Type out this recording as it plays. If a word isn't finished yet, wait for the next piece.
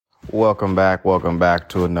Welcome back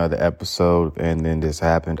to another episode. And then this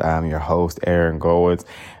happened. I'm your host, Aaron Goins,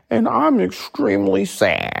 and I'm extremely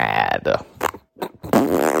sad.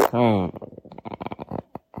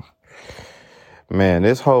 Man,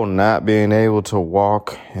 this whole not being able to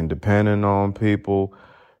walk and depending on people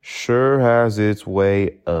sure has its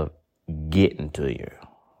way of getting to you.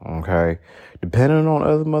 Okay? Depending on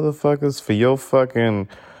other motherfuckers for your fucking,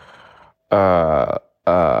 for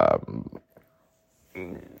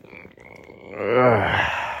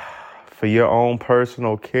your own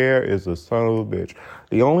personal care is a son of a bitch.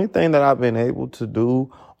 The only thing that I've been able to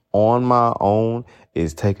do on my own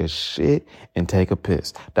is take a shit and take a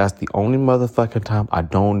piss. That's the only motherfucking time I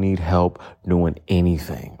don't need help doing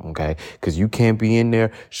anything, okay? Because you can't be in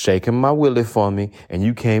there shaking my willy for me, and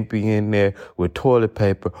you can't be in there with toilet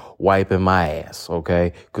paper wiping my ass,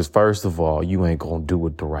 okay? Because first of all, you ain't gonna do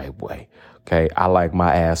it the right way, okay? I like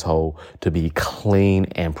my asshole to be clean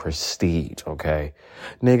and prestige, okay?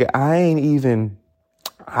 Nigga,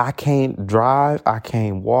 I can't drive, I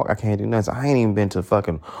can't walk, I can't do nothing. I ain't even been to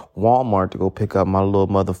fucking Walmart to go pick up my little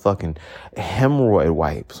motherfucking hemorrhoid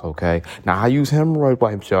wipes, okay? Now, I use hemorrhoid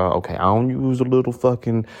wipes, y'all, okay? I don't use the little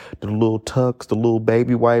tucks, the little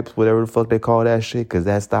baby wipes, whatever the fuck they call that shit, because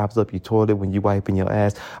that stops up your toilet when you wiping your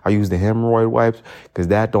ass. I use the hemorrhoid wipes, because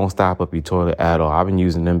that don't stop up your toilet at all. I've been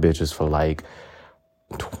using them bitches for like,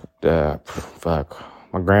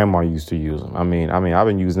 my grandma used to use them. I mean, I've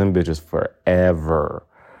been using them bitches forever.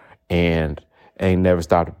 And ain't never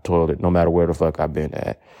stopped at the toilet, no matter where the fuck I've been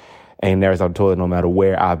at. Ain't never stopped at the toilet, no matter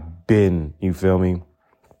where I've been. You feel me?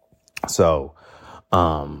 So,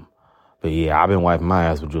 but yeah, I've been wiping my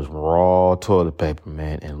ass with just raw toilet paper,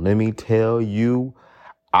 man. And let me tell you,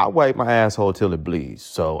 I wipe my asshole till it bleeds.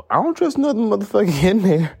 So I don't trust nothing motherfucker in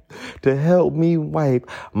there to help me wipe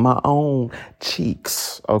my own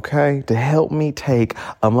cheeks, okay? To help me take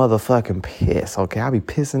a motherfucking piss, okay? I be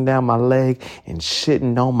pissing down my leg and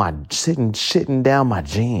shitting down my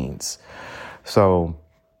jeans. So,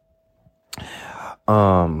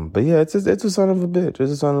 but yeah, it's a son of a bitch.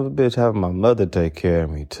 It's a son of a bitch having my mother take care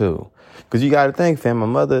of me too. Cause you gotta think, fam, my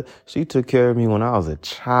mother, she took care of me when I was a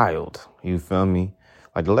child. You feel me?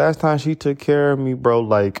 Like the last time she took care of me, bro,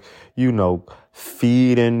 like, you know,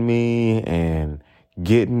 feeding me and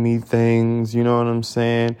getting me things, you know what I'm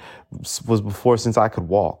saying, was before since I could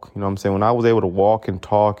walk. You know what I'm saying? When I was able to walk and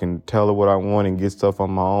talk and tell her what I want and get stuff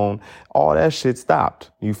on my own, all that shit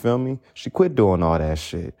stopped. You feel me? She quit doing all that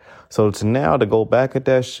shit. So to go back at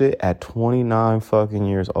that shit at 29 fucking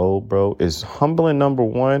years old, bro, is humbling, number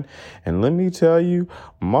one. And let me tell you,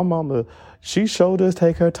 my mama, she showed us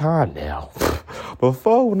take her time now.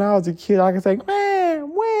 Before, when I was a kid, I could say,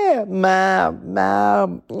 man, where?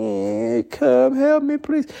 Mom, come help me,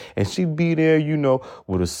 please. And she'd be there, you know,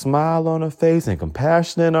 with a smile on her face and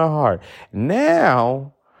compassion in her heart.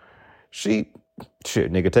 Now, shit,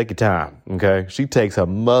 nigga, take your time, okay? She takes her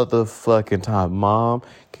motherfucking time. Mom,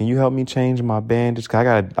 can you help me change my bandage? 'Cause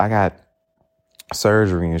I got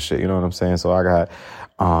surgery and shit, you know what I'm saying? So I got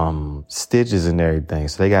stitches and everything.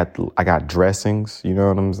 So I got dressings, you know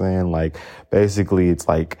what I'm saying? Like basically it's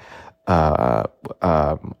like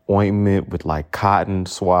ointment with like cotton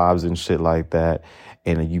swabs and shit like that.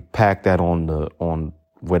 And you pack that on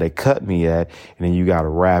where they cut me at, and then you gotta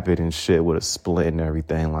wrap it and shit with a split and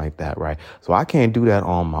everything like that, right? So I can't do that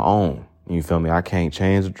on my own. You feel me? I can't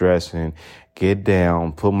change the dressing, get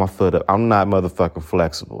down, put my foot up. I'm not motherfucking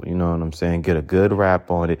flexible. You know what I'm saying? Get a good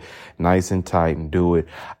wrap on it, nice and tight, and do it.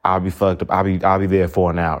 I'll be fucked up. I'll be there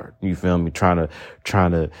for an hour. You feel me? Trying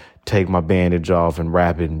to take my bandage off and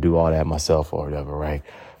wrap it and do all that myself or whatever, right?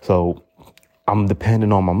 So I'm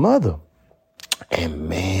dependent on my mother. And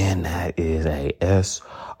man, that is a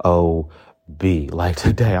SOB. Like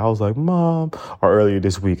today, I was like, Mom, or earlier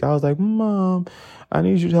this week, I was like, Mom, I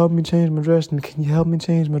need you to help me change my dressing. Can you help me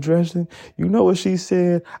change my dressing? You know what she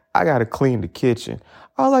said? I got to clean the kitchen.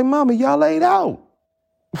 I was like, Mama, y'all laid out.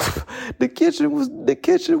 The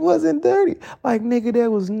kitchen wasn't dirty. Like, nigga, there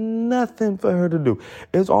was nothing for her to do.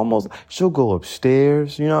 It's almost, she'll go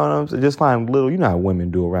upstairs, you know what I'm saying? Just find little, you know how women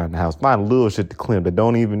do around the house. Find little shit to clean that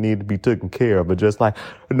don't even need to be taken care of. But just like,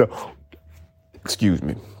 no, excuse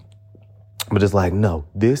me. But it's like, no,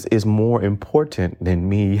 this is more important than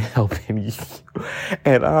me helping you.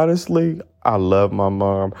 And honestly, I love my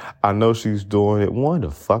mom. I know she's doing it, one, to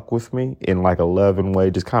fuck with me in like a loving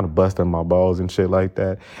way, just kind of busting my balls and shit like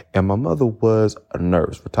that. And my mother was a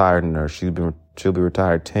nurse, retired nurse. She'll be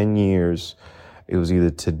retired 10 years It was either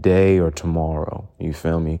today or tomorrow. You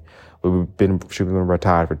feel me? She's been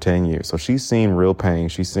retired for 10 years. So she's seen real pain.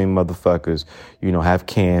 She's seen motherfuckers, have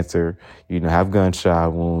cancer, have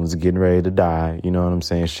gunshot wounds, getting ready to die. You know what I'm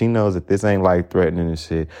saying? She knows that this ain't life threatening and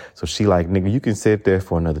shit. So she like, nigga, you can sit there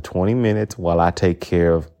for another 20 minutes while I take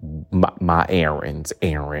care of my errand.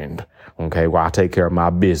 Okay. While I take care of my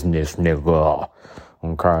business, nigga.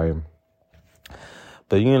 Okay.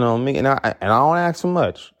 But me, and I don't ask for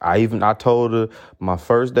much. I told her my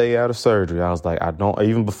first day out of surgery, I was like,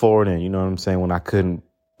 even before then, you know what I'm saying?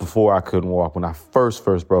 Before I couldn't walk, when I first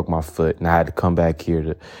broke my foot and I had to come back here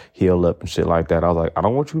to heal up and shit like that. I was like, I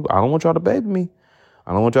don't want y'all to baby me.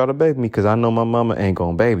 I don't want y'all to baby me because I know my mama ain't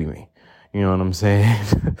gonna baby me. You know what I'm saying?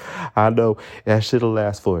 I know that shit'll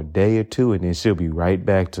last for a day or two and then she'll be right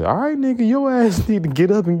back to, all right, nigga, your ass need to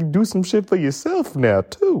get up and do some shit for yourself now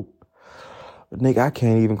too. But nigga, I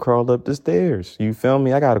can't even crawl up the stairs. You feel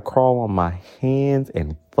me? I gotta crawl on my hands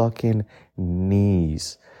and fucking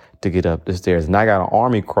knees to get up the stairs. And I got an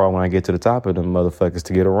army crawl when I get to the top of them motherfuckers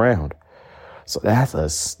to get around. So that's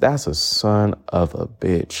a son of a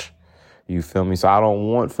bitch. You feel me? So I don't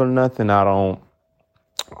want for nothing.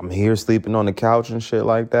 I'm here sleeping on the couch and shit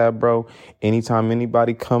like that, bro. Anytime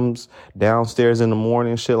anybody comes downstairs in the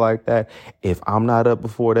morning and shit like that, if I'm not up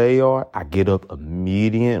before they are, I get up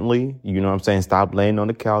immediately. You know what I'm saying? Stop laying on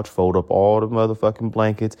the couch, fold up all the motherfucking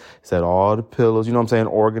blankets, set all the pillows, you know what I'm saying?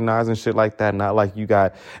 Organize and shit like that. Not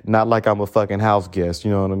like I'm a fucking house guest,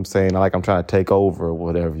 you know what I'm saying? Not like I'm trying to take over or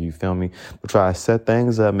whatever, you feel me? But try to set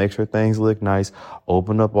things up, make sure things look nice,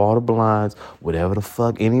 open up all the blinds, whatever the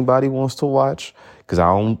fuck anybody wants to watch. Because I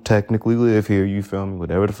don't technically live here, you feel me?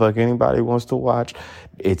 Whatever the fuck anybody wants to watch,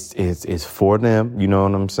 it's for them, you know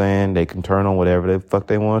what I'm saying? They can turn on whatever the fuck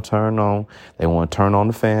they want to turn on. They want to turn on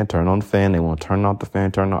the fan, turn on the fan. They want to turn off the fan,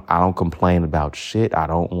 turn on. I don't complain about shit. I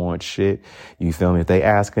don't want shit. You feel me? If they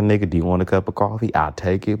ask a nigga, do you want a cup of coffee? I'll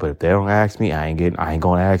take it. But if they don't ask me, I ain't going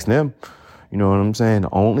to ask them. You know what I'm saying?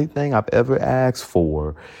 The only thing I've ever asked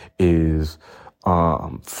for is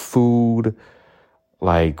food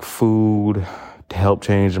to help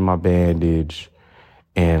change my bandage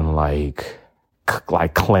and like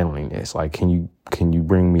cleanliness. Like, can you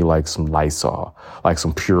bring me like some Lysol, like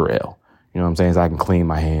some Purell? You know what I'm saying? So I can clean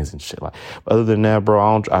my hands and shit. Like, but other than that,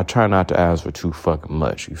 bro, I try not to ask for too fucking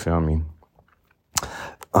much. You feel me?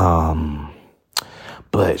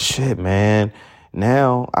 But shit, man,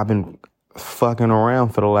 now I've been fucking around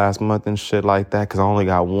for the last month and shit like that. Cause I only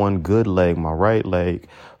got one good leg, my right leg,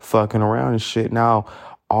 fucking around and shit. Now,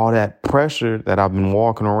 all that pressure that I've been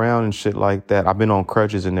walking around and shit like that. I've been on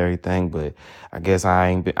crutches and everything, but I guess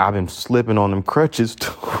I've been slipping on them crutches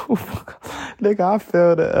too. Nigga, I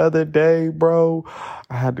fell the other day, bro.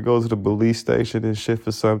 I had to go to the police station and shit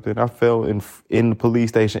for something. I fell in the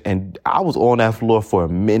police station and I was on that floor for a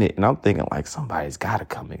minute and I'm thinking like somebody's got to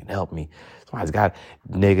come in and help me.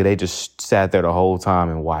 Nigga, they just sat there the whole time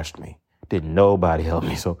and watched me. Didn't nobody help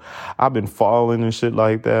me. So I've been falling and shit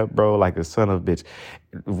like that, bro, like a son of a bitch.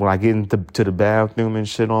 When I get into the bathroom and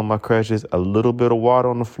shit on my crutches, a little bit of water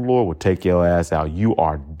on the floor will take your ass out. You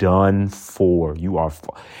are done for.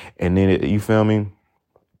 And then, you feel me?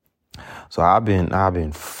 So I've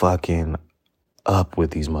been fucking up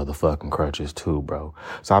with these motherfucking crutches too, bro.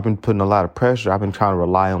 So I've been putting a lot of pressure. I've been trying to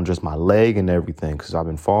rely on just my leg and everything because I've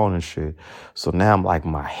been falling and shit. So now I'm like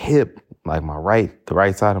my hip, like the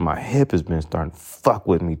right side of my hip has been starting to fuck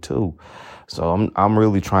with me too. So I'm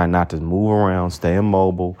really trying not to move around, stay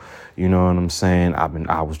immobile. You know what I'm saying?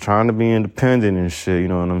 I was trying to be independent and shit. You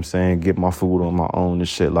know what I'm saying? Get my food on my own and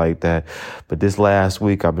shit like that. But this last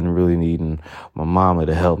week, I've been really needing my mama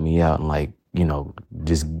to help me out and like,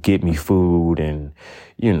 just get me food and,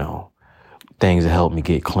 things to help me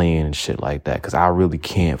get clean and shit like that. Cause I really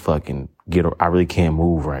can't I really can't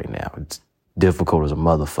move right now. It's difficult as a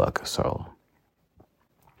motherfucker. So,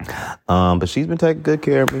 but she's been taking good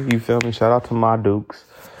care of me. You feel me? Shout out to my Dukes.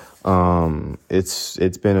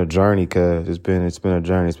 It's been a journey, cause it's been a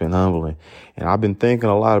journey. It's been humbling. And I've been thinking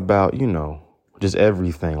a lot about, just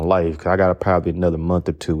everything, life. Cause I got probably another month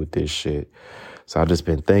or two with this shit. So I've just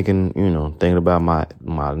been thinking, thinking about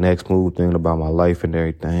my next move, thinking about my life and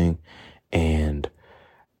everything. And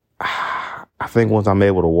I think once I'm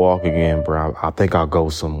able to walk again, bro, I think I'll go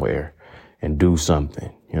somewhere and do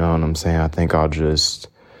something. You know what I'm saying? I think I'll just...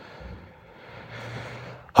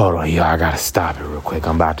 Hold on, I gotta stop it real quick.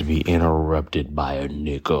 I'm about to be interrupted by a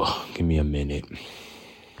nigga. Give me a minute.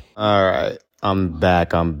 All right. I'm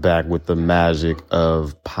back with the magic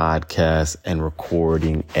of podcast and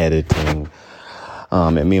recording, editing.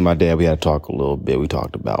 And me and my dad, we had to talk a little bit. We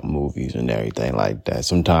talked about movies and everything like that.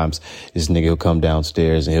 Sometimes this nigga will come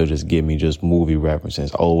downstairs and he'll just give me just movie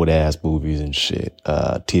references, old ass movies and shit,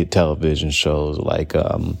 television shows. Like,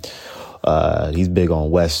 he's big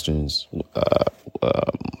on westerns,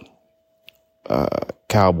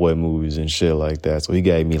 cowboy movies and shit like that. So he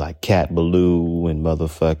gave me like Cat Ballou and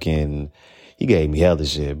motherfucking, he gave me hella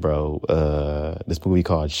shit, bro. This movie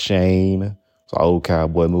called Shane. It's an old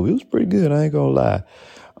cowboy movie. It was pretty good. I ain't gonna lie.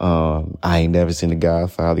 I ain't never seen The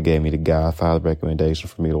Godfather. He gave me The Godfather recommendation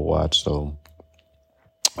for me to watch. So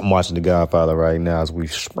I'm watching The Godfather right now as we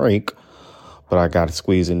speak, but I got to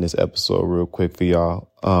squeeze in this episode real quick for y'all.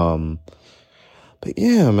 But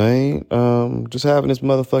yeah, man, just having this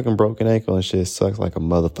motherfucking broken ankle and shit sucks like a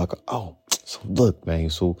motherfucker. Oh, so look,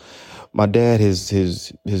 man. So my dad,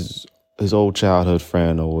 his old childhood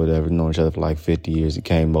friend or whatever, known each other for like 50 years. He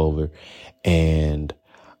came over and,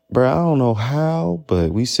 bro, I don't know how,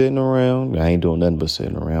 but we sitting around. I ain't doing nothing but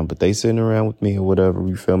sitting around, but they sitting around with me or whatever.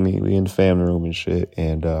 You feel me? We in the family room and shit.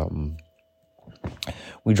 And,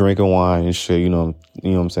 we drinking wine and shit, you know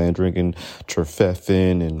what I'm saying? Drinking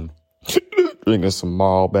Trefethen and drinking some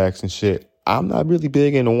Malbecs and shit. I'm not really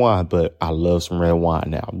big into wine, but I love some red wine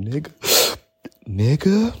now, nigga,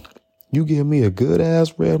 you give me a good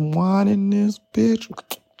ass red wine in this bitch.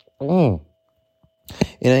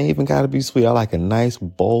 It ain't even gotta be sweet. I like a nice,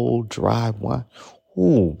 bold, dry wine.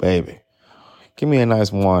 Ooh, baby. Give me a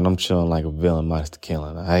nice wine. I'm chilling like a villain monster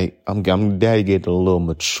killing. All right? I'm daddy getting a little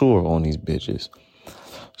mature on these bitches.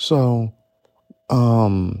 So,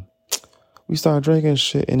 we started drinking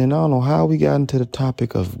shit, and then I don't know how we got into the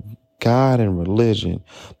topic of God and religion,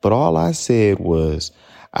 but all I said was,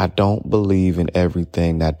 I don't believe in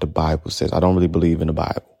everything that the Bible says. I don't really believe in the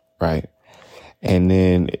Bible, right? And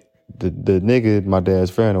then the nigga, my dad's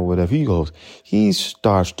friend or whatever, he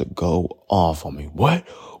starts to go off on me. What?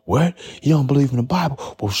 You don't believe in the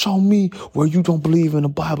Bible? Well, show me where you don't believe in the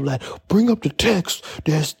Bible at. Bring up the text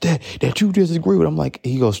that you disagree with. I'm like,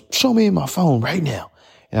 he goes, show me in my phone right now.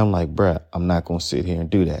 And I'm like, bruh, I'm not going to sit here and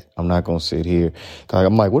do that. I'm not going to sit here.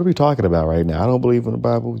 I'm like, what are we talking about right now? I don't believe in the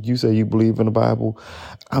Bible. You say you believe in the Bible.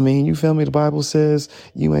 I mean, you feel me? The Bible says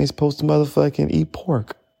you ain't supposed to motherfucking eat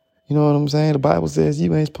pork. You know what I'm saying? The Bible says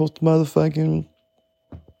you ain't supposed to motherfucking.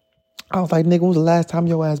 I was like, nigga, when was the last time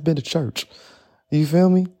your ass been to church? You feel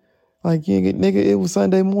me? Like, nigga, it was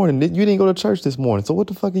Sunday morning. You didn't go to church this morning. So what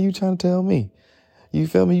the fuck are you trying to tell me? You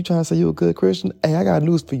feel me? You trying to say you a good Christian? Hey, I got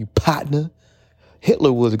news for you, partner.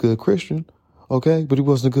 Hitler was a good Christian, okay? But he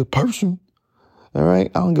wasn't a good person, all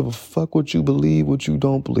right? I don't give a fuck what you believe, what you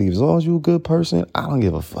don't believe. As long as you're a good person, I don't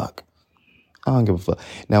give a fuck.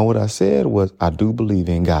 Now, what I said was, I do believe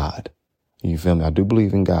in God. You feel me? I do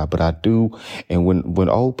believe in God, but I do. And when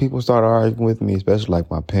old people start arguing with me, especially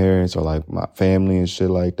like my parents or like my family and shit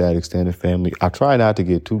like that, extended family, I try not to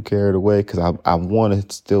get too carried away because I want to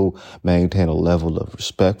still maintain a level of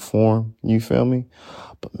respect for him. You feel me?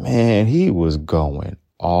 But man, he was going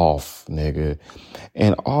off, nigga.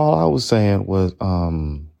 And all I was saying was,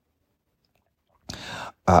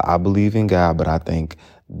 I believe in God, but I think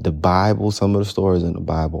the Bible, some of the stories in the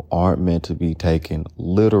Bible aren't meant to be taken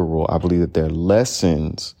literal. I believe that they're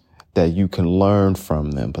lessons that you can learn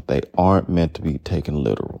from them, but they aren't meant to be taken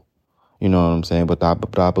literal. You know what I'm saying? But I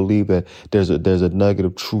believe that there's a nugget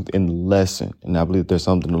of truth in the lesson, and I believe there's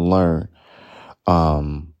something to learn.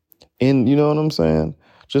 You know what I'm saying?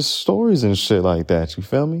 Just stories and shit like that. You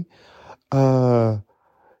feel me?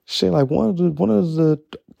 Shit like one of the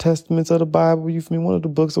testaments of the Bible, you feel me? One of the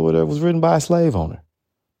books or whatever was written by a slave owner.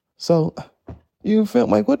 So, you feel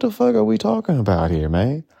like, what the fuck are we talking about here,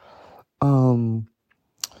 man? I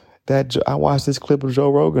watched this clip of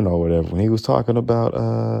Joe Rogan or whatever when he was talking about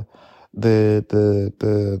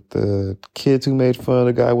the kids who made fun of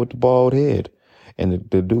the guy with the bald head, and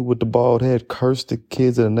the dude with the bald head cursed the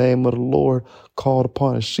kids in the name of the Lord, called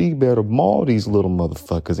upon a she-bear to maul these little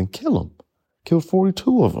motherfuckers and kill them. Killed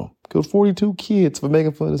 42 of them. Killed 42 kids for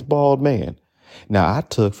making fun of this bald man. Now, I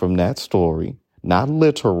took from that story. Not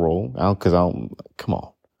literal, come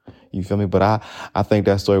on. You feel me? But I think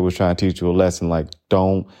that story was trying to teach you a lesson, like,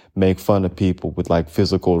 don't make fun of people with like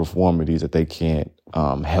physical deformities that they can't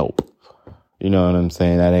help. You know what I'm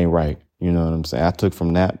saying? That ain't right. You know what I'm saying? I took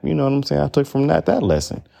from that, that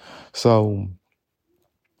lesson. So,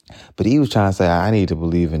 but he was trying to say, I need to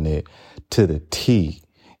believe in it to the T.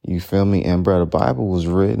 You feel me? And bro, the Bible was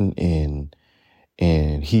written in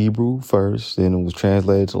Hebrew first, then it was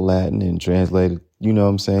translated to Latin and translated, you know what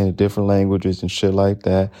I'm saying, to different languages and shit like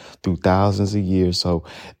that through thousands of years. So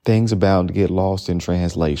things are bound to get lost in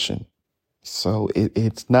translation. So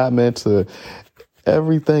it's not meant to,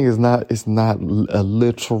 Everything is not, it's not a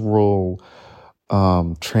literal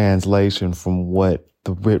translation from what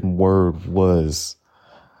the written word was.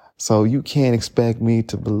 So you can't expect me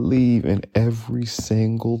to believe in every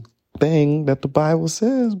single thing that the Bible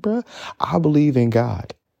says, bruh. I believe in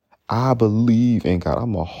God. I believe in God.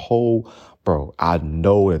 Bro, I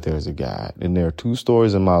know that there's a God. And there are two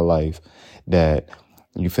stories in my life that,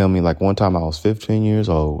 you feel me? Like one time I was 15 years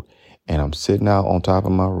old and I'm sitting out on top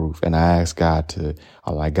of my roof and I asked God,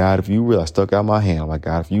 I'm like, God, if you real, I stuck out my hand. I'm like,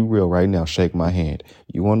 God, if you real right now, shake my hand.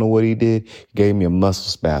 You want to know what he did? He gave me a muscle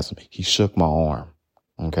spasm. He shook my arm.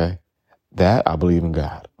 Okay. That I believe in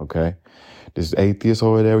God. Okay. This atheist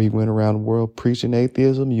over there, he went around the world preaching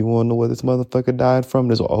atheism. You want to know what this motherfucker died from?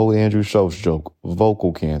 This old Andrew Schultz joke,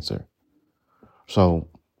 vocal cancer. So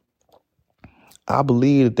I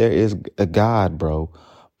believe that there is a God, bro.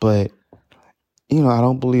 But, you know, I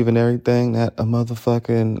don't believe in everything that I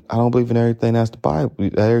don't believe in everything that's the Bible,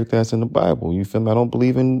 everything that's in the Bible. You feel me? I don't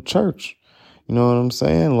believe in church. You know what I'm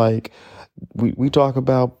saying? Like, we talk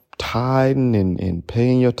about tithing and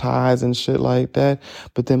paying your tithes and shit like that.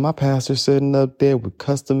 But then my pastor sitting up there with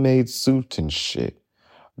custom made suits and shit,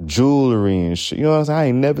 jewelry and shit. You know what I'm saying? I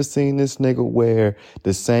ain't never seen this nigga wear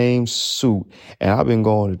the same suit. And I've been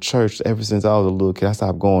going to church ever since I was a little kid. I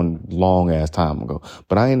stopped going long ass time ago.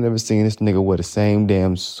 But I ain't never seen this nigga wear the same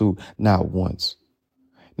damn suit, not once.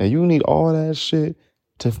 Now you need all that shit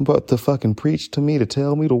to fucking preach to me, to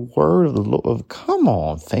tell me the word of the Lord. Come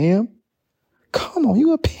on, fam. Come on,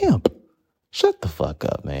 you a pimp. Shut the fuck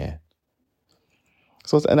up, man.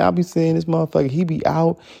 And I'll be seeing this motherfucker, he be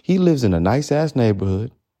out, he lives in a nice ass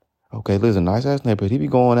neighborhood. Okay, lives in a nice ass neighborhood. He be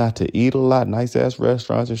going out to eat a lot, nice ass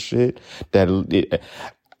restaurants and shit. The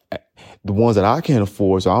ones that I can't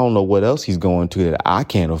afford, so I don't know what else he's going to that I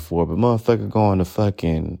can't afford. But motherfucker going to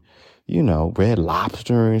fucking, you know, Red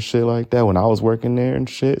Lobster and shit like that when I was working there and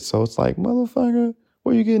shit. So it's like, motherfucker,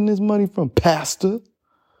 where you getting this money from, pastor?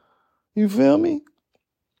 You feel me?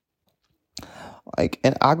 Like,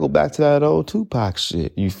 and I go back to that old Tupac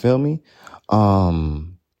shit. You feel me?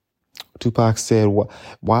 Tupac said,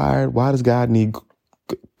 why does God need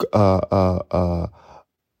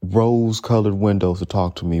rose-colored windows to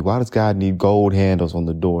talk to me? Why does God need gold handles on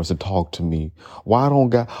the doors to talk to me? Why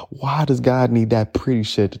does God need that pretty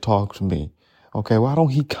shit to talk to me? Okay, why don't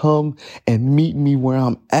he come and meet me where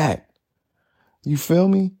I'm at? You feel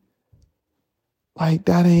me? Like,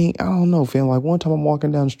 that ain't, I don't know, fam. Like, one time I'm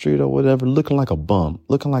walking down the street or whatever, looking like a bum,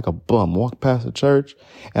 walk past the church,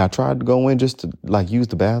 and I tried to go in just to, like, use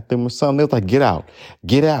the bathroom or something. They was like, get out.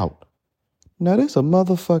 Now, this a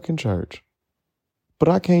motherfucking church. But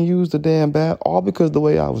I can't use the damn bath, all because of the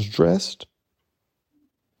way I was dressed.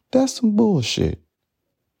 That's some bullshit.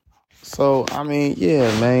 So, I mean,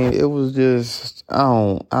 yeah, man, it was just,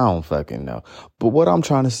 I don't fucking know. But what I'm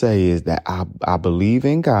trying to say is that I believe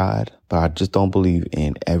in God, but I just don't believe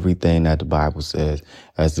in everything that the Bible says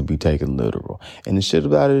has to be taken literal. And the shit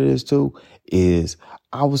about it is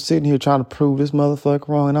I was sitting here trying to prove this motherfucker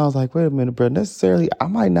wrong. And I was like, wait a minute, bro, necessarily, I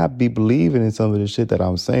might not be believing in some of the shit that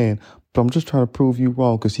I'm saying, but I'm just trying to prove you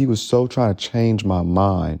wrong because he was so trying to change my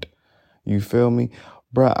mind. You feel me?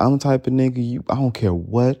 Bro, I'm the type of nigga, I don't care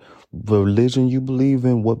what religion you believe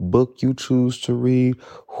in, what book you choose to read,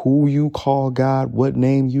 who you call God, what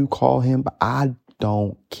name you call him. But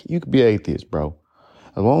you could be atheist, bro.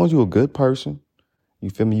 As long as you're a good person, you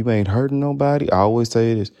feel me? You ain't hurting nobody. I always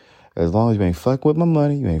say this. As long as you ain't fucking with my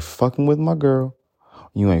money, you ain't fucking with my girl,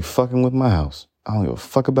 you ain't fucking with my house. I don't give a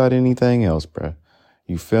fuck about anything else, bro.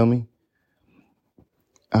 You feel me?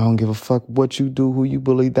 I don't give a fuck what you do, who you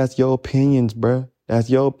believe. That's your opinions, bro. That's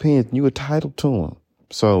your opinion. You entitled to them.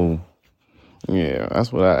 So, yeah,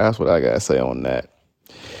 that's what I gotta say on that.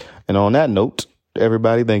 And on that note,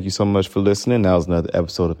 everybody, thank you so much for listening. That was another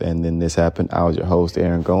episode of And Then This Happened. I was your host,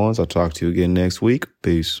 Aaron Goins. I'll talk to you again next week.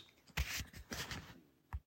 Peace.